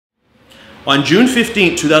On June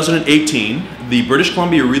 15, 2018, the British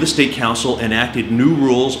Columbia Real Estate Council enacted new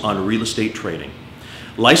rules on real estate trading.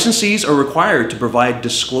 Licensees are required to provide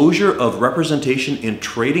disclosure of representation in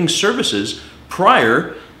trading services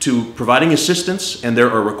prior to providing assistance, and there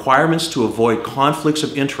are requirements to avoid conflicts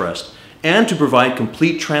of interest and to provide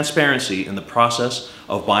complete transparency in the process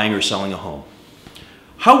of buying or selling a home.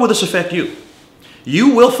 How will this affect you?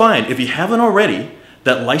 You will find, if you haven't already,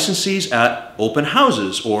 that licensees at open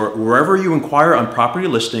houses or wherever you inquire on property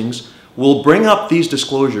listings will bring up these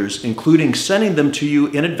disclosures, including sending them to you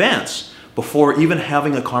in advance before even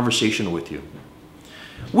having a conversation with you.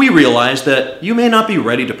 We realize that you may not be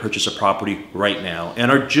ready to purchase a property right now and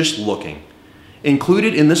are just looking.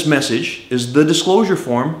 Included in this message is the disclosure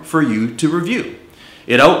form for you to review.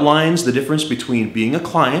 It outlines the difference between being a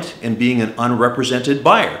client and being an unrepresented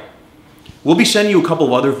buyer. We'll be sending you a couple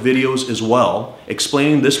of other videos as well,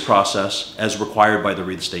 explaining this process as required by the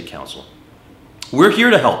Real Estate Council. We're here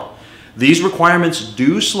to help. These requirements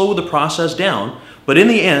do slow the process down, but in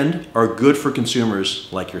the end are good for consumers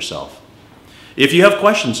like yourself. If you have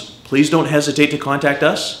questions, please don't hesitate to contact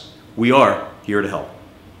us. We are here to help.